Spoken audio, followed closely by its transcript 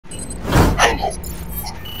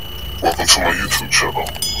to my YouTube channel.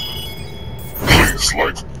 Please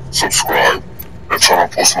like, subscribe, and turn on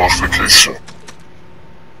post notification.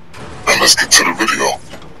 And let's get to the video.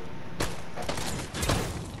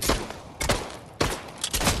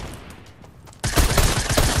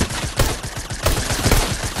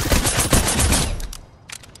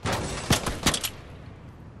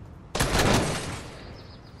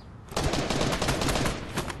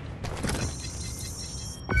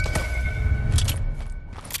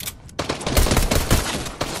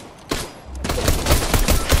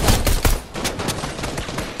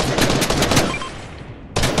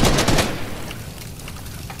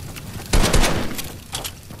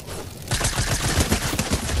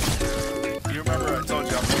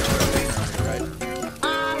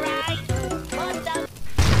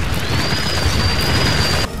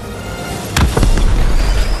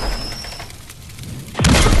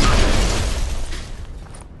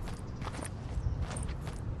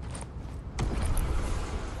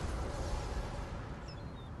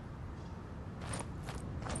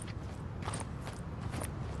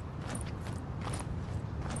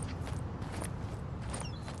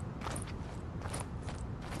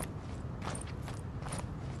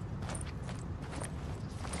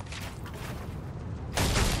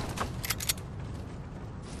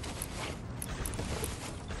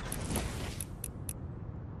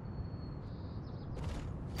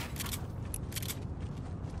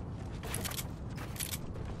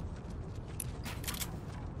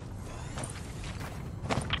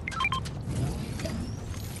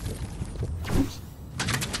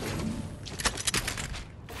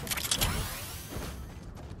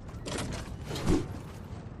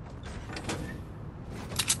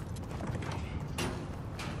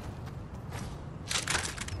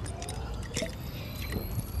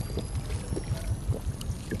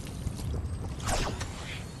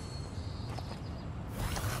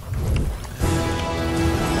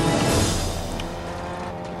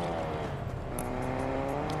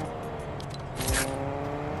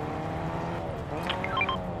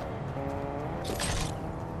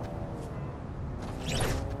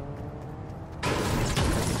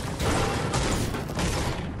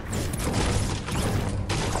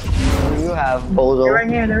 You have bozo. They're right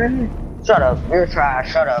here, they're right here. Shut up, you're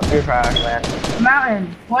trash, man.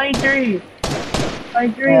 Mountain, 23.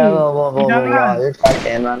 23. Yeah, you're trash,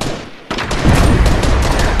 man.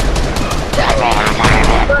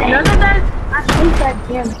 Look, none of that, I hate that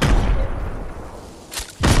game.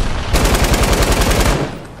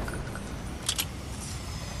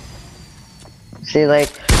 See, like,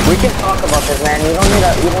 we can talk about this, man. You don't need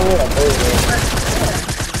a Thursday.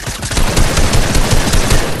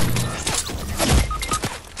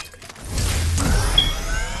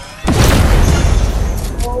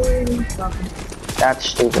 That's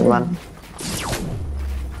stupid, man.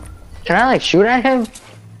 Can I like shoot at him?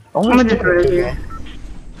 I'm gonna just put it here.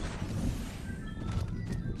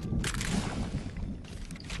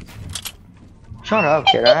 Shut up,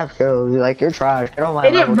 kid. I have kills. Like, you're trash. Get on my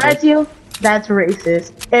It didn't res you? That's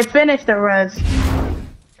racist. It finished the res. Try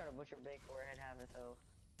to butcher big forehead habit, though.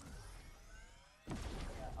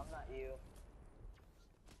 Yeah, I'm not you.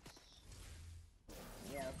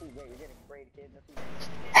 Yeah, that's what you get. You're getting sprayed, kid. That's what you get.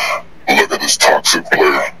 Look at this toxic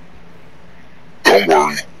player. Don't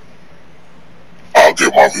worry. I'll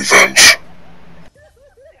get my revenge.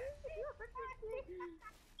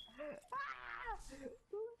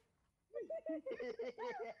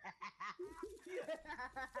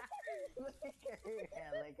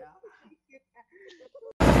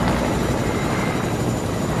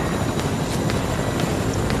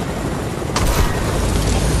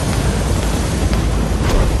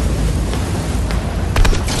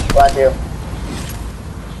 Bless you.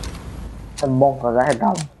 The bonkers, I had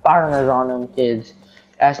got burners on them kids.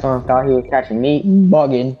 That storm thought he was catching meat and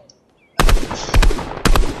bugging.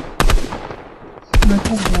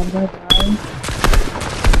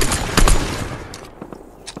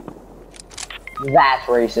 That's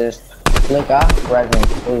racist. Linka, Resident,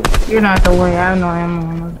 please. You're not the way, I know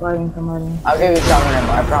I'm fighting somebody. I'll give you shotgun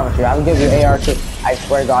ammo, I promise you. I'll give you AR too. I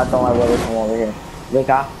swear to God, don't let Willis come over here.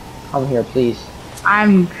 Linka, come here, please.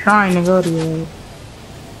 I'm trying to go to you.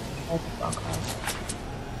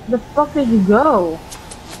 The fuck did you go?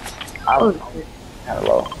 I'm kind of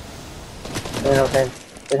low. You know what I'm saying?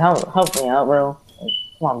 Just help me out, bro.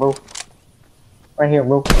 Come on, bro. Right here,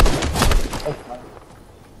 bro.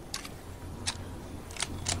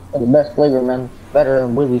 The best flavor, man. Better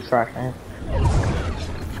than Willie's trash, man.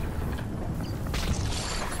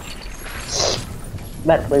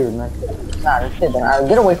 Better flavor, man. Nah, this shit, man.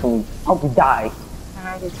 Get away from me. I hope you die. Can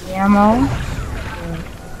I get the ammo?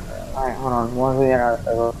 Alright, hold on. Once we get out of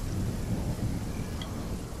the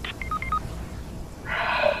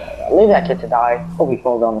Leave that kid to die. Hope he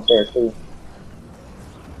falls down the stairs too.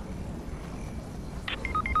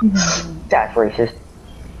 That's racist.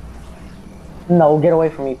 No, get away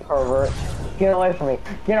from me, pervert. Get away from me.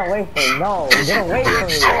 Get away from me. No, get away from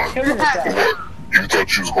me. Kill yourself. You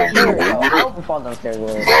thought you was gonna get away with I it? hope you fall downstairs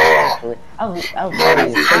with it. Nah. I was Not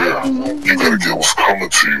ready over to fall here. downstairs. You gotta get what's coming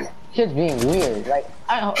to you. Shit's being weird. Like,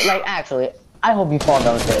 actually, I hope you fall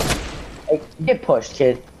downstairs. Like, get pushed,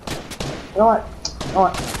 kid. You know what? You know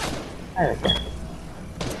what? I don't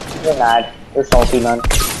care. You're mad. You're salty, man.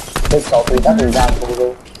 Big salty. That's what you're down to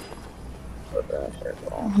do.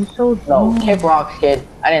 He's so No, kick rocks, kid.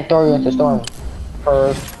 I didn't throw you into the storm.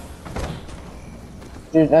 Perv.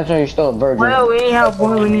 Dude, that's why you're still a virgin. Well, we need help,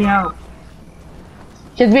 boy. We need help.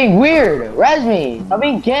 Kid's being weird. Res me. I'm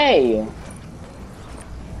being gay.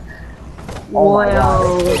 Oh my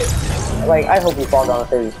God. Like, I hope you fall down the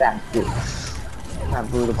stairs fast, dude. Not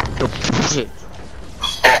brutal. Shit.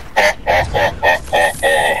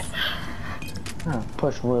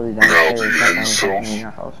 Push Willie down the stairs. In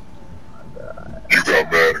your house. You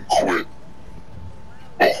got mad and quit.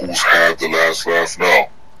 But who's had the last laugh now?